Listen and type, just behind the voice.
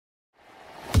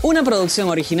Una producción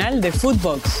original de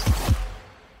Footbox.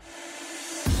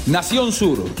 Nación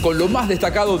Sur, con lo más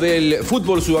destacado del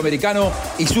fútbol sudamericano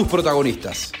y sus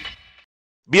protagonistas.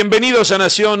 Bienvenidos a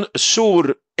Nación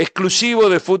Sur, exclusivo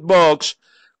de Footbox.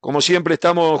 Como siempre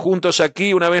estamos juntos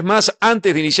aquí una vez más.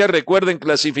 Antes de iniciar, recuerden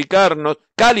calificarnos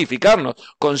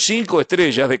con 5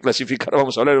 estrellas, de clasificar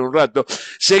vamos a hablar en un rato,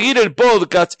 seguir el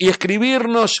podcast y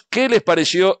escribirnos qué les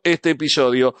pareció este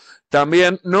episodio.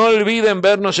 También no olviden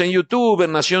vernos en YouTube,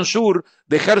 en Nación Sur,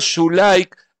 dejar su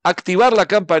like, activar la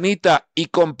campanita y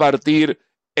compartir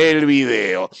el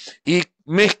video. Y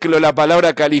mezclo la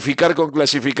palabra calificar con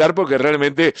clasificar porque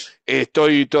realmente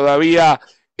estoy todavía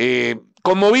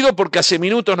conmovido porque hace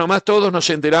minutos nomás todos nos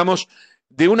enteramos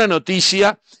de una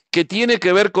noticia que tiene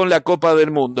que ver con la Copa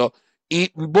del Mundo.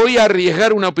 Y voy a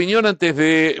arriesgar una opinión antes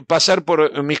de pasar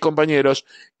por mis compañeros.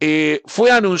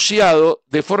 Fue anunciado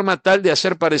de forma tal de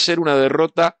hacer parecer una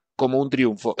derrota como un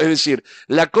triunfo. Es decir,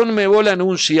 la Conmebol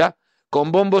anuncia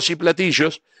con bombos y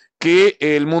platillos que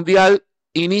el Mundial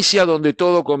inicia donde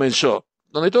todo comenzó.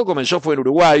 Donde todo comenzó fue en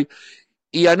Uruguay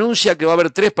y anuncia que va a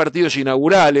haber 3 partidos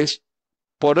inaugurales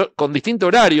con distinto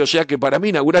horario, o sea que para mí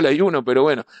inaugural hay uno, pero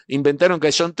bueno, inventaron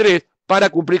que son 3 para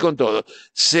cumplir con todo.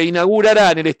 Se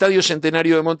inaugurará en el Estadio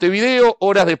Centenario de Montevideo,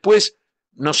 horas después,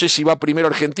 no sé si va primero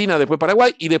Argentina, después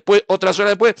Paraguay, y después, otras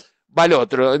horas después, va el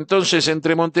otro. Entonces,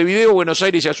 entre Montevideo, Buenos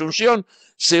Aires y Asunción,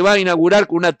 se va a inaugurar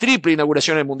con una triple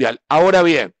inauguración del Mundial. Ahora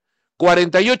bien,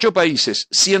 48 países,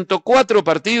 104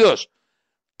 partidos,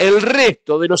 el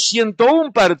resto de los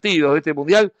 101 partidos de este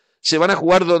Mundial se van a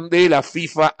jugar donde la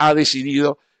FIFA ha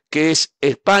decidido, que es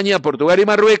España, Portugal y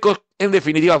Marruecos. En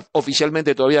definitiva,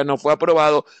 oficialmente todavía no fue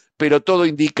aprobado, pero todo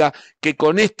indica que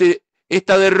con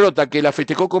esta derrota que la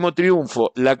festejó como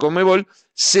triunfo la Conmebol,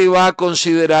 se va a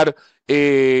considerar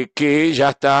que ya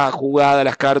está jugada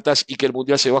las cartas y que el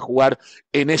Mundial se va a jugar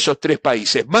en esos 3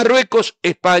 países, Marruecos,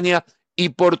 España y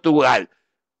Portugal.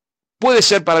 Puede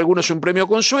ser para algunos un premio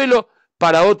consuelo,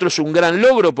 para otros un gran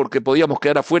logro porque podíamos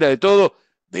quedar afuera de todo.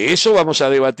 De eso vamos a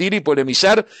debatir y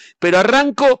polemizar, pero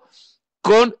arranco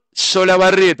con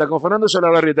Solabarrieta, con Fernando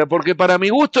Solabarrieta, porque para mi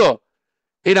gusto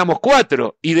éramos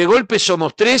 4 y de golpe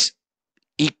somos 3.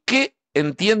 ¿Y qué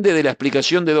entiende de la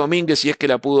explicación de Domínguez si es que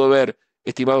la pudo ver,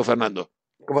 estimado Fernando?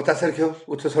 ¿Cómo estás, Sergio?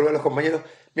 Gusto saludar a los compañeros.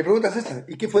 Mi pregunta es esta,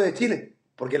 ¿y qué fue de Chile?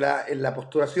 Porque en la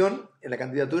postulación, en la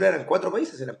candidatura eran 4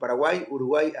 países, eran Paraguay,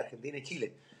 Uruguay, Argentina y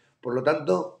Chile. Por lo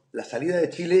tanto, la salida de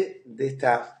Chile de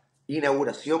esta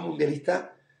inauguración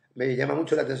mundialista me llama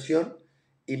mucho la atención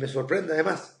y me sorprende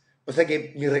además. O sea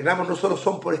que mis reclamos no solo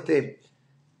son por este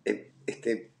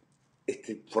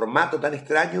formato tan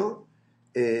extraño,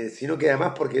 sino que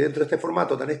además porque dentro de este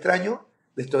formato tan extraño,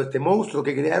 de este monstruo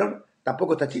que crearon,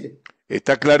 tampoco está Chile.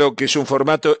 Está claro que es un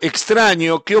formato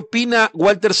extraño. ¿Qué opina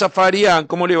Walter Zafarian?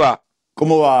 ¿Cómo le va?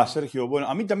 ¿Cómo va, Sergio? Bueno,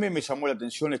 a mí también me llamó la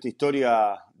atención esta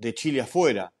historia de Chile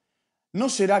afuera. ¿No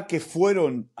será que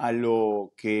fueron a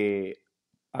lo que,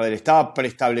 estaba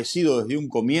preestablecido desde un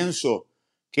comienzo,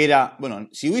 que era, bueno,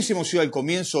 si hubiésemos ido al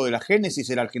comienzo de la génesis,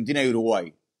 era Argentina y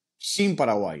Uruguay, sin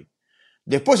Paraguay.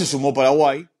 Después se sumó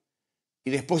Paraguay y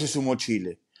después se sumó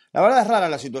Chile. La verdad es rara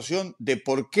la situación de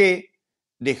por qué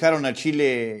dejaron a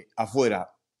Chile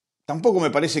afuera. Tampoco me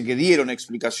parece que dieron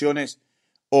explicaciones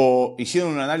o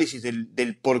hicieron un análisis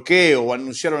del por qué o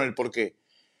anunciaron el por qué.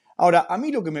 Ahora, a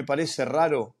mí lo que me parece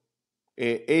raro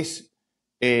es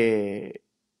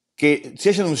que se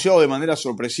haya anunciado de manera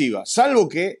sorpresiva, salvo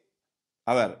que,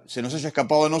 se nos haya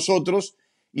escapado a nosotros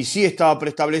y sí estaba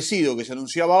preestablecido que se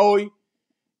anunciaba hoy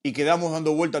y quedamos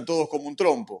dando vuelta todos como un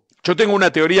trompo. Yo tengo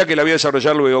una teoría que la voy a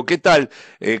desarrollar luego. ¿Qué tal?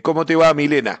 ¿Cómo te va,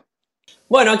 Milena?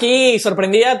 Bueno, aquí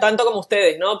sorprendida tanto como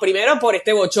ustedes, ¿no? Primero por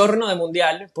este bochorno de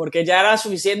Mundial, porque ya era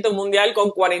suficiente un Mundial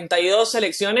con 48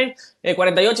 selecciones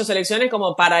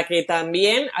como para que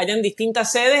también hayan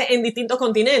distintas sedes en distintos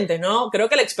continentes, ¿no? Creo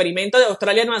que el experimento de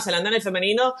Australia y Nueva Zelanda en el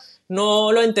femenino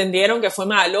no lo entendieron, que fue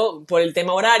malo por el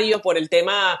tema horario, por el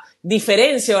tema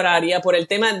diferencia horaria, por el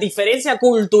tema diferencia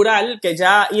cultural, que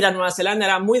ya ir a Nueva Zelanda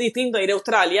era muy distinto a ir a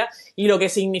Australia, y lo que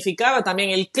significaba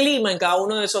también el clima en cada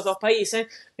uno de esos 2 países,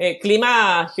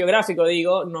 clima geográfico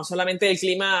digo, no solamente el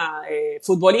clima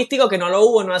futbolístico, que no lo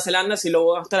hubo en Nueva Zelanda, sí lo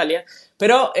hubo en Australia,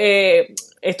 pero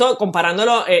esto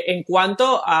comparándolo en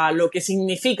cuanto a lo que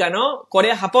significa, ¿no?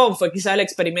 Corea-Japón fue quizás el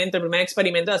primer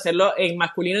experimento de hacerlo en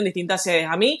masculino en distintas sedes.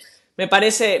 A mí me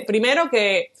parece, primero,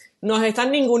 que nos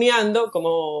están ninguneando,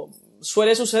 como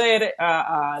suele suceder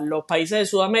a los países de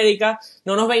Sudamérica,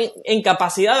 no nos ven en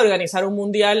capacidad de organizar un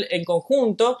mundial en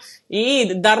conjunto,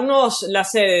 y darnos la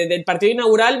sede del partido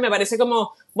inaugural me parece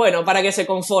como, bueno, para que se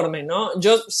conformen, ¿no?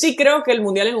 Yo sí creo que el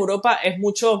mundial en Europa es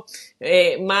mucho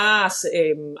más,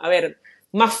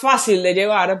 más fácil de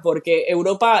llevar porque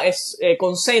Europa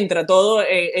concentra todo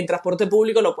en transporte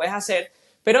público, lo puedes hacer,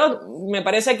 pero me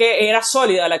parece que era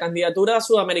sólida la candidatura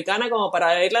sudamericana como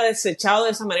para haberla desechado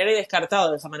de esa manera y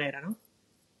descartado de esa manera, ¿no?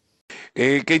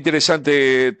 Qué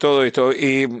interesante todo esto.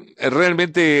 Y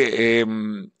realmente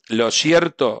lo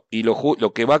cierto y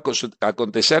lo que va a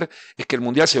acontecer es que el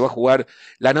Mundial se va a jugar.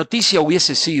 La noticia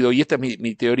hubiese sido, y esta es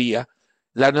mi teoría,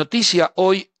 la noticia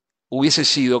hoy hubiese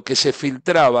sido que se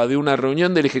filtraba de una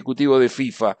reunión del Ejecutivo de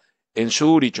FIFA en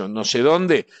Zúrich o no sé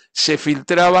dónde, se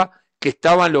filtraba que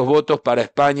estaban los votos para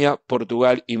España,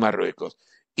 Portugal y Marruecos.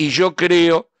 Y yo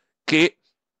creo que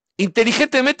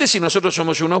inteligentemente, si nosotros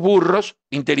somos unos burros,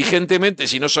 inteligentemente,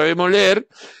 si no sabemos leer,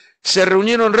 se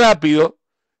reunieron rápido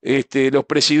los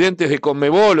presidentes de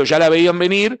Conmebol, o ya la veían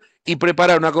venir, y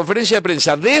prepararon una conferencia de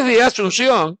prensa desde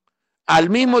Asunción, al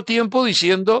mismo tiempo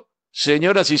diciendo,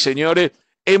 señoras y señores,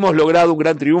 hemos logrado un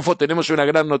gran triunfo, tenemos una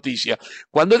gran noticia.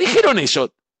 Cuando dijeron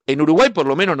eso, en Uruguay por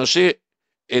lo menos, no sé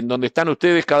en dónde están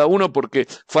ustedes cada uno, porque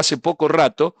fue hace poco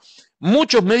rato,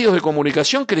 muchos medios de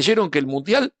comunicación creyeron que el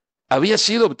Mundial había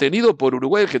sido obtenido por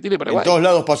Uruguay, Argentina y Paraguay. En todos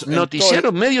lados pasó.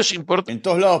 Noticiaron medios importantes. En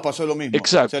todos lados pasó lo mismo.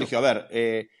 Exacto. Sergio, a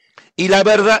ver. Y la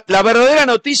verdadera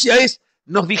noticia es,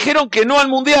 nos dijeron que no al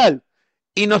Mundial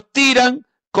y nos tiran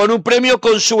con un premio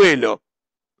consuelo.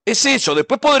 Es eso.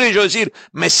 Después podré yo decir,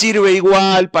 me sirve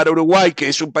igual para Uruguay, que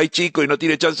es un país chico y no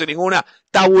tiene chance ninguna.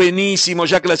 Está buenísimo,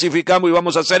 ya clasificamos y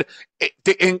vamos a hacer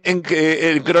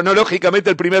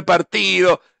cronológicamente el primer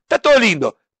partido. Está todo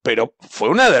lindo. Pero fue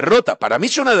una derrota. Para mí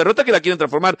es una derrota que la quieren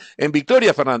transformar en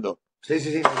victoria, Fernando. Sí,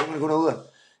 no tengo ninguna duda.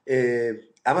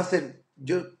 Además,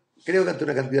 yo creo que ante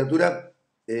una candidatura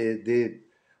de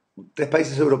 3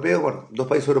 países europeos, bueno, 2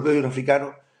 países europeos y un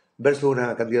africano, versus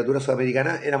una candidatura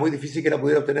sudamericana, era muy difícil que la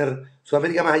pudiera obtener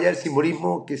Sudamérica, más allá del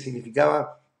simbolismo que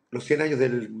significaba los 100 años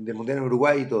del Mundial en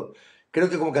Uruguay y todo.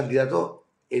 Creo que como candidato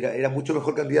era mucho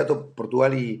mejor candidato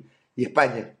Portugal y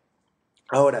España.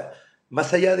 Ahora,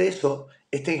 más allá de eso,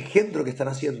 este engendro que están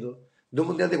haciendo de un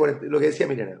mundial de 40, lo que decía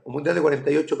Milena, un mundial de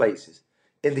 48 países,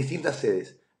 en distintas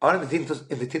sedes, ahora en distintos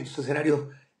escenarios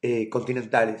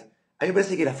continentales. A mí me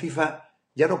parece que la FIFA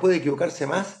ya no puede equivocarse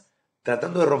más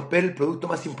tratando de romper el producto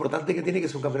más importante que tiene, que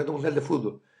es un campeonato mundial de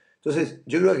fútbol. Entonces,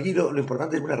 yo creo que aquí lo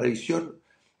importante es una revisión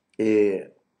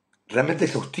realmente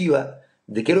exhaustiva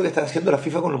de qué es lo que está haciendo la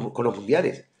FIFA con los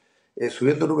mundiales.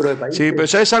 Subiendo el número de países. Sí, pero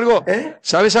 ¿sabes algo?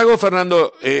 ¿Sabes algo,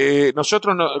 Fernando?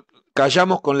 Nosotros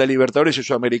callamos con la Libertadores y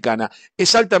Sudamericana.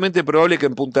 Es altamente probable que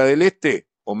en Punta del Este,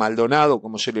 o Maldonado,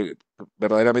 como se le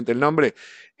verdaderamente el nombre,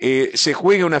 se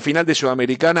juegue una final de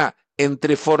Sudamericana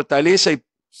entre Fortaleza y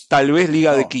tal vez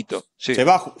Liga de Quito. Sí. Se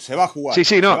va a jugar.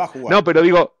 Sí, no, pero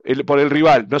digo, por el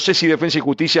rival. No sé si Defensa y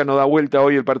Justicia no da vuelta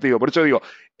hoy el partido. Por eso digo,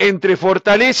 entre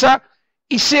Fortaleza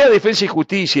y sea Defensa y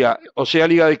Justicia, o sea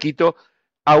Liga de Quito,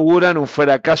 auguran un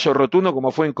fracaso rotundo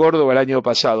como fue en Córdoba el año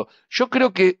pasado. Yo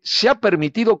creo que se ha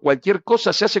permitido cualquier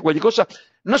cosa, se hace cualquier cosa.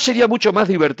 ¿No sería mucho más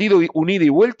divertido un ida y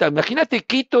vuelta? Imagínate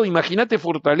Quito, imagínate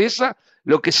Fortaleza,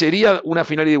 lo que sería una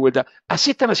final ida y vuelta.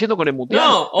 Así están haciendo con el Mundial.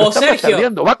 No, o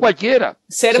Sergio, va cualquiera.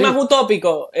 Ser más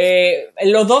utópico.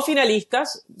 Los 2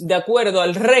 finalistas, de acuerdo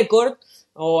al récord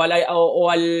o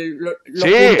los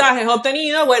puntajes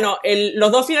obtenidos, bueno,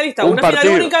 los 2 finalistas, una final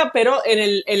única, pero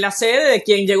en la sede de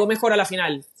quien llegó mejor a la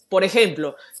final, por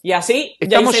ejemplo, y así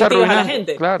estamos ya incentivas a la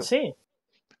gente. Claro. Sí.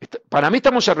 Para mí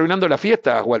estamos arruinando la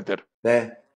fiesta, Walter.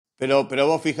 Pero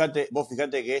vos fíjate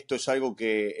que esto es algo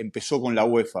que empezó con la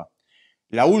UEFA.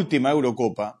 La última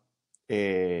Eurocopa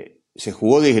se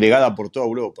jugó disgregada por toda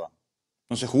Europa.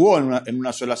 No se jugó en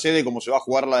una sola sede como se va a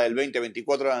jugar la del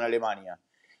 2024 en Alemania.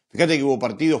 Fíjate que hubo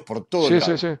partidos por todo el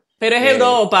campo. Sí. Pero es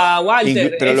Europa,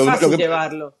 Walter, pero es fácil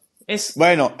llevarlo.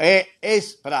 Bueno,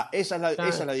 esa es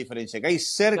la diferencia, que hay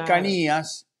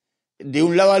cercanías de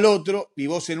un lado al otro y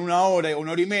vos en una hora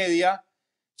y media,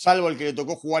 salvo el que le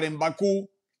tocó jugar en Bakú,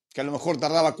 que a lo mejor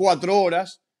tardaba 4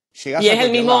 horas, llegás y a es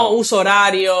el mismo uso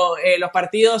horario, los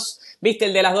partidos, viste,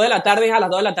 el de las 2 de la tarde es a las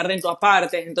 2 de la tarde en todas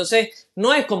partes, entonces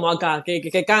no es como acá,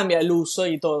 que cambia el uso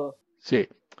y todo. Sí.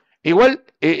 Igual,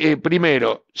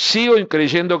 primero, sigo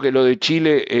creyendo que lo de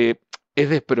Chile es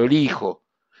desprolijo.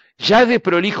 Ya es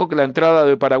desprolijo que la entrada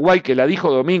de Paraguay, que la dijo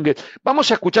Domínguez.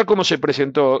 Vamos a escuchar cómo se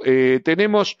presentó.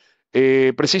 Tenemos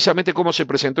precisamente cómo se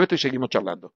presentó esto y seguimos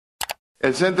charlando.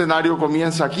 El centenario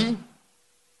comienza aquí,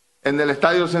 en el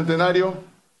Estadio Centenario.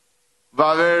 Va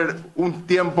a haber un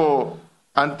tiempo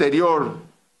anterior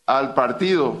al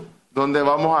partido donde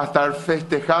vamos a estar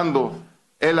festejando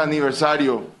el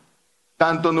aniversario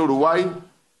tanto en Uruguay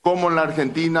como en la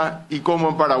Argentina y como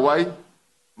en Paraguay.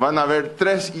 Van a haber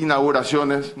 3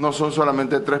 inauguraciones, no son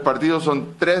solamente 3 partidos,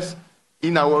 son 3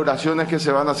 inauguraciones que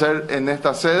se van a hacer en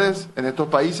estas sedes, en estos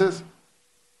países,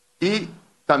 y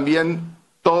también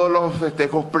todos los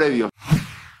festejos previos.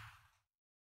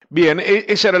 Bien,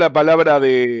 esa era la palabra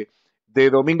de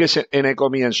Domínguez en el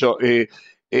comienzo.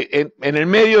 En el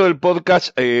medio del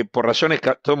podcast, por razones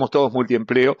que somos todos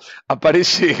multiempleo,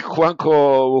 aparece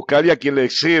Juanjo Buscalia, a quien le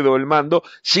cedo el mando.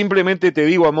 Simplemente te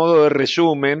digo a modo de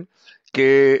resumen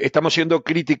que estamos siendo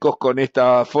críticos con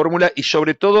esta fórmula y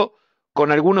sobre todo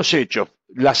con algunos hechos.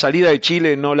 La salida de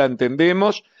Chile no la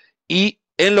entendemos y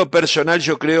en lo personal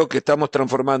yo creo que estamos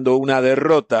transformando una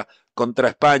derrota contra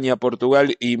España,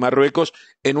 Portugal y Marruecos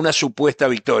en una supuesta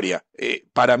victoria.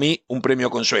 Para mí, un premio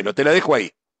consuelo. Te la dejo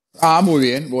ahí. Muy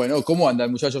bien. Bueno, ¿cómo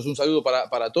andan, muchachos? Un saludo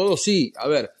para todos. Sí, a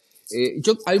ver,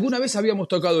 yo alguna vez habíamos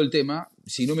tocado el tema,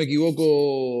 si no me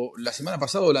equivoco, la semana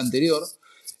pasada o la anterior,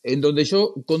 en donde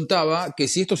yo contaba que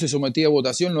si esto se sometía a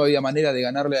votación no había manera de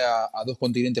ganarle a dos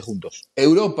continentes juntos.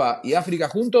 Europa y África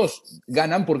juntos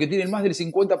ganan porque tienen más del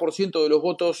 50% de los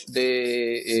votos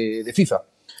de FIFA.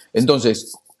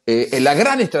 Entonces, la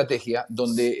gran estrategia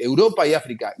donde Europa y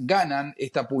África ganan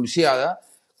esta pulseada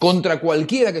contra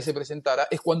cualquiera que se presentara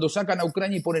es cuando sacan a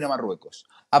Ucrania y ponen a Marruecos.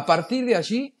 A partir de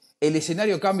allí, el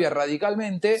escenario cambia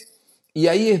radicalmente y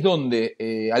ahí es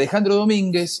donde Alejandro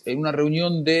Domínguez, en una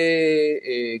reunión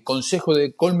de Consejo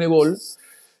de Conmebol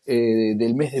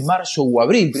del mes de marzo o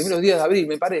abril, primeros días de abril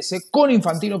me parece, con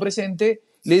Infantino presente,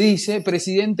 le dice: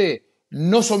 presidente,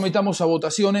 no sometamos a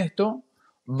votación esto,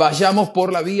 vayamos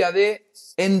por la vía de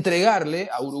entregarle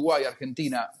a Uruguay,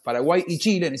 Argentina, Paraguay y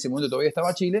Chile, en ese momento todavía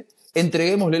estaba Chile,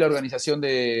 entreguémosle la organización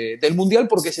del Mundial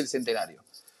porque es el centenario.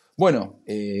 Bueno,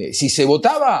 si se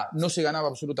votaba, no se ganaba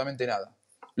absolutamente nada.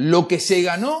 Lo que se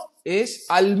ganó es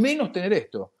al menos tener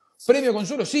esto. Premio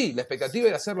consuelo, sí, la expectativa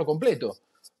era hacerlo completo,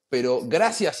 pero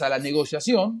gracias a la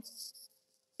negociación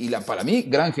y para mí,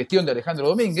 gran gestión de Alejandro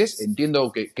Domínguez,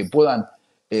 entiendo que puedan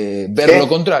ver lo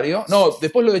contrario. No,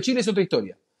 después lo de Chile es otra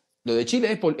historia. Lo de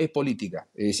Chile es política,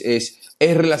 es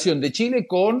relación de Chile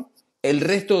con el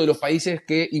resto de los países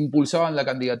que impulsaban la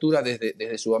candidatura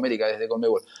desde Sudamérica, desde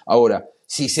Conmebol. Ahora,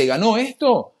 si se ganó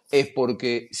esto, es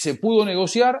porque se pudo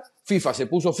negociar, FIFA se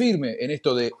puso firme en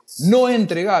esto de no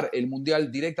entregar el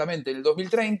Mundial directamente en el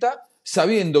 2030,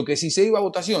 sabiendo que si se iba a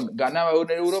votación ganaba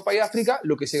en Europa y África,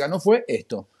 lo que se ganó fue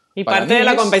esto. Y parte de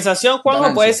la compensación,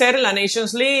 Juanjo, puede ser la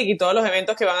Nations League y todos los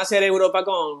eventos que van a hacer Europa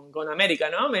con América,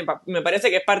 ¿no? Me parece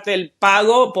que es parte del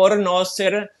pago por no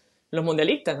ser los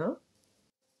mundialistas, ¿no?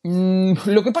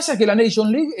 Lo que pasa es que la Nations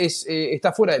League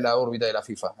está fuera de la órbita de la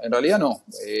FIFA. En realidad no.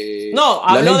 No,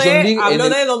 habló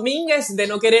de Domínguez de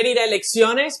no querer ir a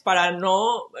elecciones para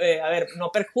no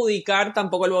perjudicar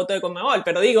tampoco el voto de Conmebol.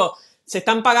 Pero digo, se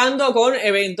están pagando con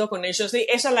eventos, con Nations League.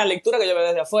 Esa es la lectura que yo veo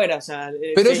desde afuera. O sea,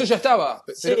 pero sí. Eso ya estaba.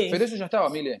 Pero eso ya estaba,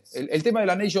 Mile. El tema de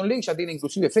la Nations League ya tiene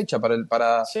inclusive fecha para el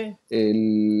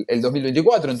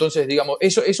 2024. Entonces, digamos,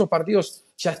 esos partidos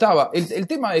ya estaba. El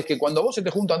tema es que cuando vos se te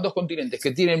juntan dos continentes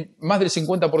que tienen más del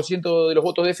 50% de los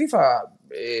votos de FIFA,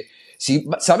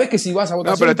 sabés que si vas a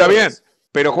votación... No, pero está bien.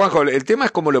 Pero, Juanjo, el tema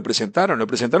es cómo lo presentaron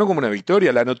como una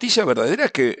victoria. La noticia verdadera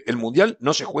es que el Mundial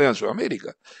no se juega en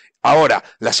Sudamérica. Ahora,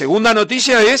 la segunda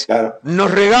noticia es, nos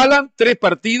regalan 3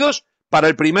 partidos para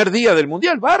el primer día del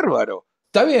Mundial. ¡Bárbaro!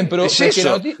 Está bien, pero... Es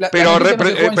eso.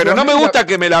 Pero no me gusta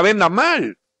que me la vendan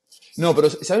mal. No, pero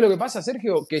 ¿sabés lo que pasa,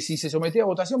 Sergio? Que si se sometía a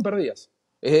votación, perdías.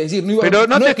 Es decir, no iba, pero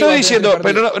no, no te es que estoy diciendo,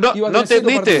 partido, pero no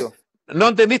entendiste. No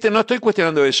entendiste, no estoy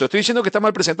cuestionando eso. Estoy diciendo que está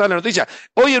mal presentada la noticia.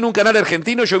 Hoy en un canal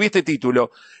argentino yo vi este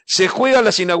título. Se juegan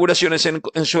las inauguraciones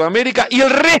en Sudamérica y el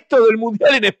resto del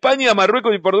Mundial en España,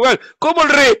 Marruecos y Portugal. ¿Cómo el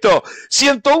resto?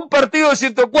 101 partidos de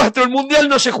 104. El Mundial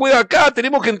no se juega acá.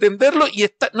 Tenemos que entenderlo y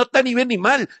no está ni bien ni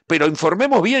mal. Pero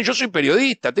informemos bien. Yo soy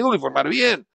periodista. Tengo que informar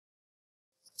bien.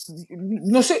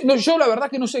 No sé, yo la verdad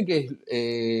que no sé qué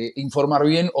es informar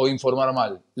bien o informar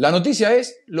mal. La noticia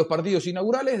es los partidos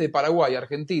inaugurales de Paraguay,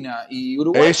 Argentina y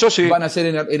Uruguay. Eso sí. Van a ser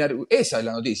esa es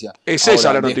la noticia. Esa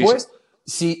la noticia. Después,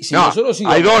 si nosotros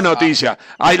hay dos noticias.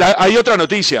 Hay otra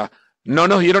noticia. No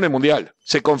nos dieron el Mundial.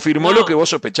 Se confirmó lo que vos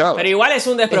sospechabas. Pero igual es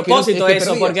un despropósito eso,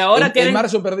 perdías, porque ahora en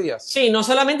marzo perdías. Sí, no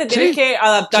solamente tienes que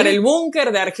adaptar el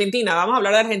búnker de Argentina, vamos a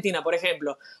hablar de Argentina, por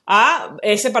ejemplo, a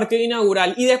ese partido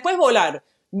inaugural y después volar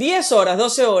 10 horas,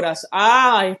 12 horas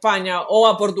a España o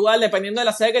a Portugal, dependiendo de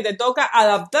la sede que te toca,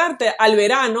 adaptarte al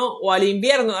verano o al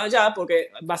invierno de allá,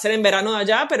 porque va a ser en verano de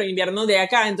allá, pero invierno de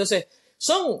acá. Entonces,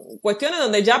 son cuestiones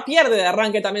donde ya pierde de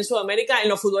arranque también Sudamérica en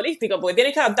lo futbolístico, porque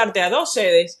tienes que adaptarte a 2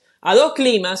 sedes, a 2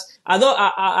 climas,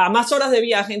 a más horas de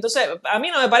viaje. Entonces, a mí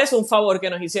no me parece un favor que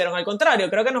nos hicieron. Al contrario,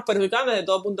 creo que nos perjudicaron desde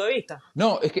todo punto de vista.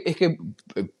 No, es que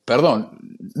perdón,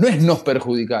 no es nos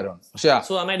perjudicaron. O sea,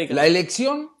 Sudamérica. La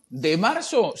elección de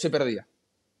marzo se perdía.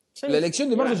 Sí, La elección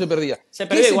de marzo se perdía. Se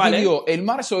perdió igual, ¿Qué se pidió en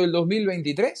marzo del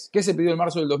 2023? ¿Qué se pidió en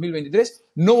marzo del 2023?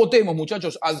 No votemos,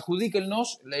 muchachos,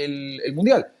 adjudíquennos el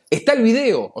Mundial. Está el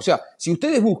video. O sea, si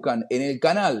ustedes buscan en el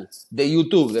canal de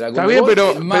YouTube de la Está bien,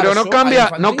 Conmebol, pero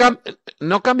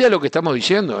no cambia lo que estamos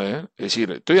diciendo, ¿eh? Es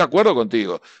decir, estoy de acuerdo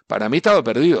contigo. Para mí estaba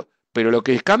perdido. Pero lo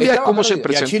que cambia es cómo se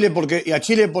presenta. ¿Y a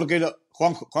Chile por qué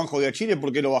Juanjo, de a Chile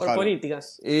por qué lo bajaron? Por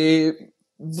políticas.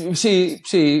 Sí,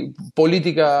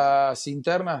 políticas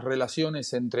internas,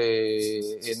 relaciones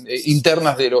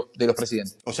internas de los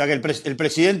presidentes. O sea que el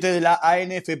presidente de la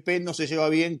ANFP no se lleva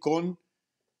bien con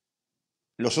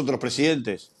los otros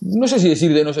presidentes. No sé si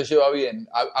decir de no se lleva bien.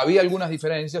 Había algunas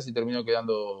diferencias y terminó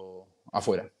quedando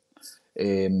afuera.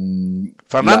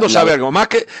 Fernando sabe algo más.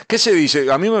 ¿Qué se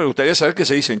dice? A mí me gustaría saber qué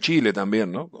se dice en Chile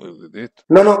también, ¿no?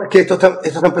 No, es que esto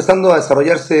está empezando a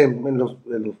desarrollarse en los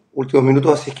últimos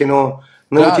minutos, así es que no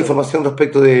hay mucha información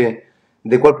respecto de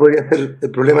cuál podría ser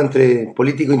el problema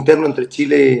político interno entre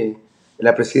Chile,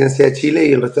 la presidencia de Chile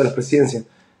y el resto de las presidencias.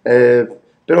 Pero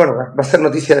bueno, va a ser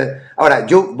noticia. Ahora,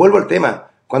 yo vuelvo al tema.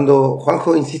 Cuando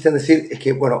Juanjo insiste en decir, es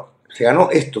que, bueno, se ganó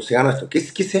esto. ¿Qué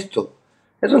es esto?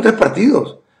 Estos son 3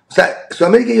 partidos. O sea,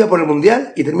 Sudamérica iba por el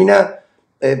Mundial y termina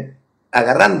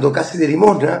agarrando casi de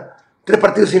limosna 3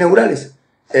 partidos inaugurales.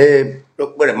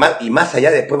 Más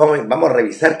allá, después vamos a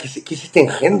revisar qué es este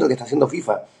engendro que está haciendo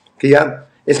FIFA. Que ya,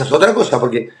 esa es otra cosa,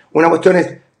 porque una cuestión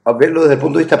es verlo desde el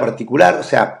punto de vista particular, o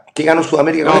sea, ¿qué ganó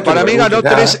Sudamérica? No, para mí ganó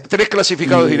 3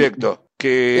 clasificados directos.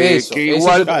 Que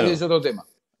igual. Ese es otro tema.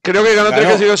 Creo que ganó 3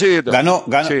 clasificados directos. Ganó.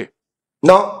 Sí.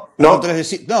 No,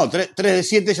 3 de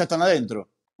 7 ya están adentro.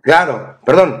 Claro,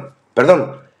 perdón.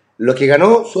 Lo que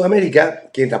ganó Sudamérica,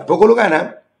 que tampoco lo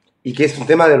gana, y que es un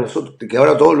tema que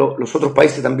ahora todos los otros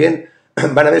países también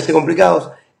van a verse complicados,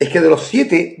 es que de los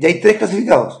 7 ya hay 3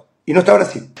 clasificados, y no está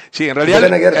Brasil. Sí, en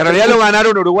realidad lo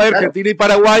ganaron Uruguay, claro, Argentina y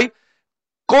Paraguay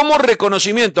como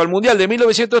reconocimiento al Mundial de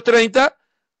 1930,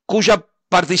 cuya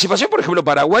participación, por ejemplo,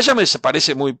 paraguaya me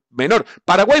parece muy menor.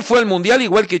 Paraguay fue al Mundial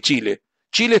igual que Chile.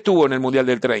 Chile estuvo en el Mundial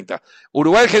del 30.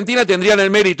 Uruguay y Argentina tendrían el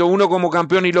mérito, uno como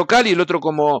campeón y local y el otro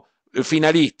como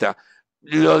finalista.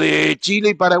 Lo de Chile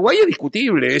y Paraguay es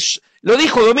discutible. Lo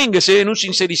dijo Domínguez en un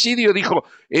sincericidio, dijo,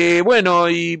 bueno,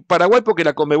 y Paraguay porque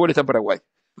la Conmebol está en Paraguay.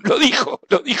 Lo dijo,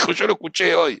 yo lo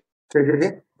escuché hoy.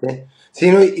 Sí,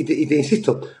 no, y te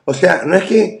insisto, o sea, no es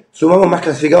que sumamos más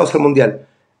clasificados al Mundial.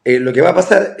 Lo que va a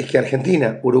pasar es que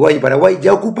Argentina, Uruguay y Paraguay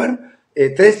ya ocupan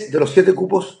 3 de los 7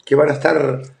 cupos que van a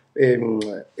estar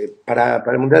para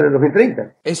el Mundial del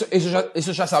 2030.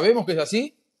 ¿Eso ya sabemos que es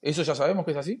así? ¿Eso ya sabemos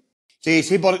que es así?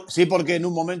 Sí, porque en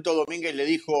un momento Domínguez le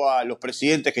dijo a los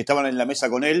presidentes que estaban en la mesa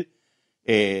con él,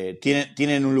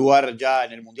 tienen un lugar ya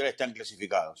en el Mundial, están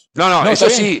clasificados. No, eso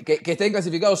sí. Que estén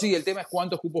clasificados, sí. El tema es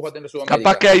cuántos cupos va a tener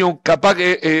Sudamérica.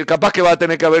 Capaz que va a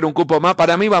tener que haber un cupo más.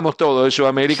 Para mí vamos todos de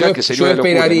Sudamérica, que sería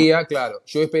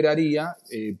yo esperaría,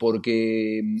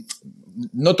 porque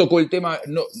no tocó el tema,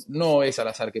 no es al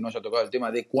azar que no haya tocado el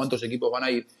tema de cuántos equipos van a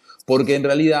ir, porque en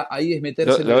realidad ahí es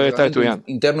meterse en el reglamento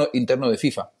interno de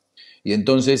FIFA. Y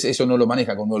entonces eso no lo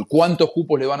maneja Conmebol. ¿Cuántos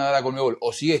cupos le van a dar a Conmebol?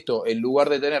 O si esto, en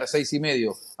lugar de tener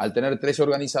 6,5, al tener 3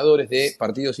 organizadores de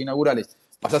partidos inaugurales,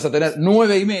 pasás a tener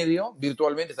 9,5,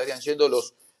 virtualmente estarían yendo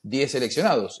los 10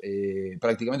 seleccionados,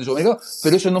 prácticamente sudamericanos,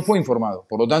 pero eso no fue informado.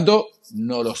 Por lo tanto,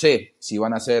 no lo sé si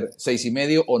van a ser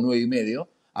 6,5 o 9,5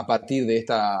 a partir de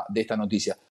esta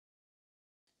noticia.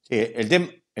 Sí,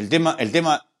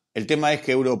 el tema es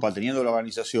que Europa, teniendo la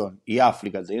organización, y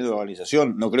África, teniendo la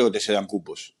organización, no creo que te cedan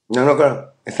cupos. No,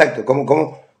 claro. Exacto.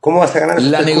 ¿Cómo vas a ganar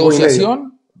la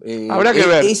negociación? Habrá que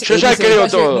ver. Yo ya creo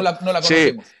todo. No la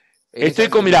conocemos. Estoy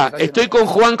con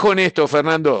Juanjo en esto,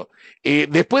 Fernando.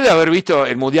 Después de haber visto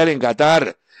el Mundial en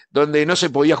Qatar, donde no se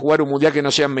podía jugar un Mundial que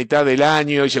no sea en mitad del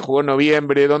año y se jugó en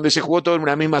noviembre, donde se jugó todo en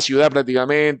una misma ciudad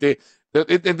prácticamente.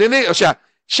 ¿Entendés? O sea,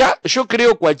 ya yo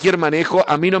creo cualquier manejo,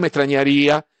 a mí no me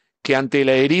extrañaría que ante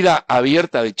la herida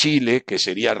abierta de Chile, que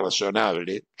sería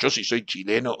razonable, yo sí soy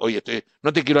chileno, hoy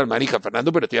no te quiero armar manija,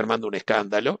 Fernando, pero estoy armando un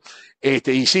escándalo,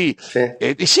 y sí,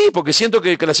 porque siento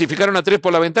que clasificaron a 3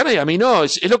 por la ventana y a mí no,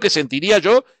 es lo que sentiría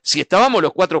yo si estábamos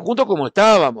los 4 juntos como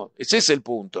estábamos, ese es el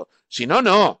punto, si no,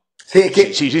 no. Sí, es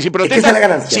que, si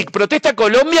protesta, si protesta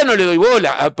Colombia no le doy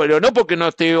bola, pero no porque no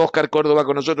esté Oscar Córdoba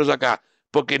con nosotros acá,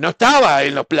 porque no estaba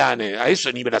en los planes, a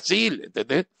eso ni Brasil,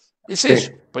 ¿entendés? Es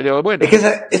eso, pero bueno. Es que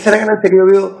esa es la ganancia que yo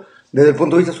veo desde el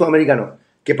punto de vista sudamericano,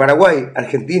 que Paraguay,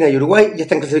 Argentina y Uruguay ya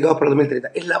están clasificados para el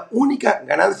 2030. Es la única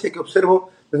ganancia que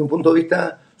observo desde un punto de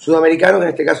vista sudamericano, que en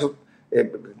este caso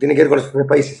tiene que ver con los 3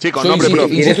 países. Sí, con nombre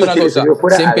propio. Insisto una cosa,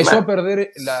 se empezó a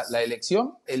perder la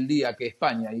elección el día que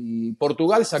España y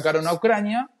Portugal sacaron a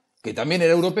Ucrania que también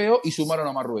era europeo, y sumaron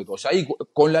a Marruecos. Ahí,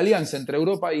 con la alianza entre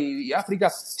Europa y África,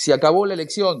 se acabó la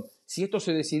elección. Si esto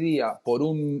se decidía por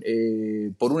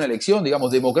una elección,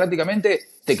 digamos, democráticamente,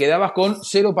 te quedabas con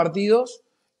 0 partidos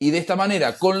y de esta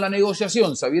manera, con la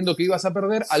negociación, sabiendo que ibas a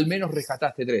perder, al menos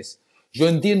rescataste 3. Yo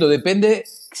entiendo, depende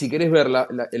si querés ver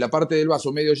la parte del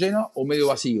vaso medio lleno o medio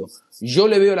vacío. Yo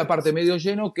le veo la parte medio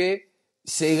lleno, que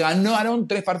se ganaron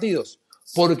 3 partidos,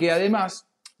 porque además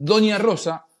Doña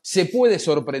Rosa se puede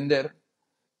sorprender,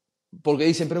 porque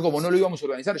dicen, pero ¿cómo no lo íbamos a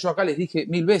organizar? Yo acá les dije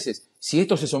 1000 veces, si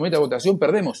esto se somete a votación,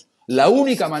 perdemos. La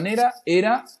única manera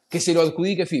era que se lo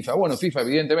adjudique FIFA. Bueno, FIFA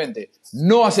evidentemente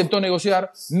no aceptó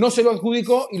negociar, no se lo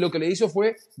adjudicó, y lo que le hizo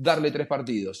fue darle 3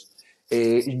 partidos.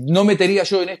 No metería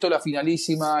yo en esto la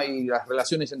finalísima y las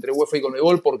relaciones entre UEFA y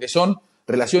Conmebol, porque son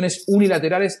relaciones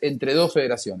unilaterales entre 2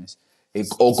 federaciones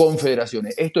o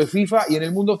confederaciones. Esto es FIFA, y en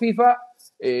el mundo FIFA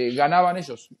ganaban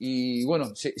ellos. Y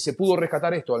bueno, se pudo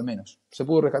rescatar esto, al menos. Se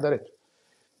pudo rescatar esto.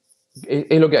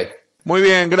 Es lo que hay. Muy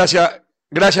bien, gracias.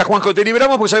 Gracias, Juanjo. Te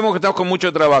liberamos porque sabemos que estamos con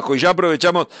mucho trabajo y ya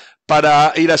aprovechamos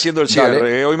para ir haciendo el cierre.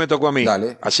 Dale. Hoy me tocó a mí.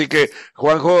 Dale. Así que,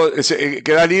 Juanjo,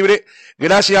 queda libre.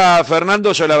 Gracias,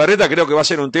 Fernando Solabarreta. Creo que va a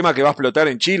ser un tema que va a explotar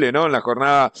en Chile, ¿no? En la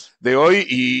jornada de hoy,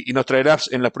 y nos traerás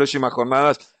en las próximas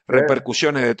jornadas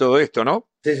repercusiones de todo esto, ¿no?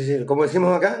 Sí. Como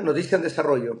decimos acá, noticia en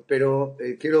desarrollo, pero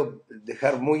quiero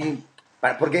dejar muy...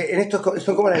 Porque en esto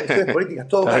son como las elecciones políticas,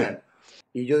 todos ganan.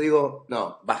 Y yo digo,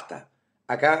 no, basta.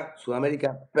 Acá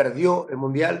Sudamérica perdió el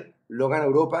Mundial, lo gana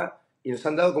Europa, y nos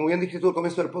han dado, como bien dijiste tú al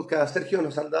comienzo del podcast, Sergio,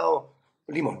 nos han dado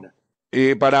limosna.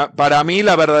 Para mí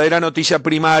la verdadera noticia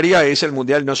primaria es el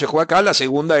Mundial no se juega acá. La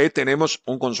segunda es tenemos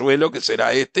un consuelo, que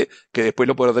será que después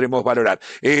lo podremos valorar.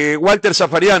 Walter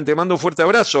Zafarian, te mando un fuerte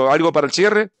abrazo. ¿Algo para el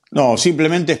cierre? No,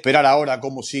 simplemente esperar ahora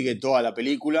cómo sigue toda la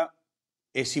película.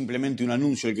 Es simplemente un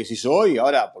anuncio el que se hizo hoy.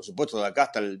 Ahora, por supuesto, de acá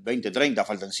hasta el 2030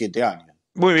 faltan 7 años.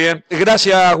 Muy bien.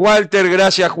 Gracias, Walter.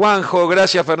 Gracias, Juanjo.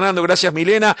 Gracias, Fernando. Gracias,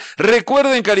 Milena.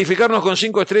 Recuerden calificarnos con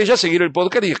 5 estrellas, seguir el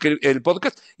podcast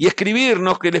y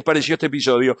escribirnos qué les pareció este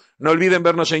episodio. No olviden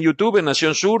vernos en YouTube, en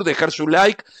Nación Sur, dejar su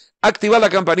like, activar la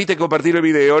campanita y compartir el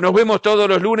video. Nos vemos todos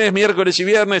los lunes, miércoles y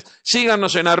viernes.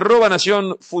 Síganos en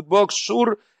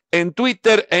 @NaciónFootboxSur en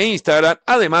Twitter e Instagram.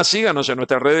 Además, síganos en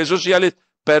nuestras redes sociales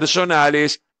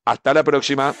personales. Hasta la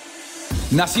próxima.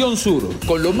 Nación Sur,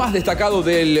 con lo más destacado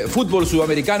del fútbol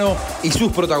sudamericano y sus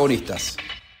protagonistas.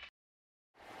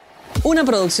 Una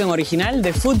producción original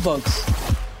de Footbox.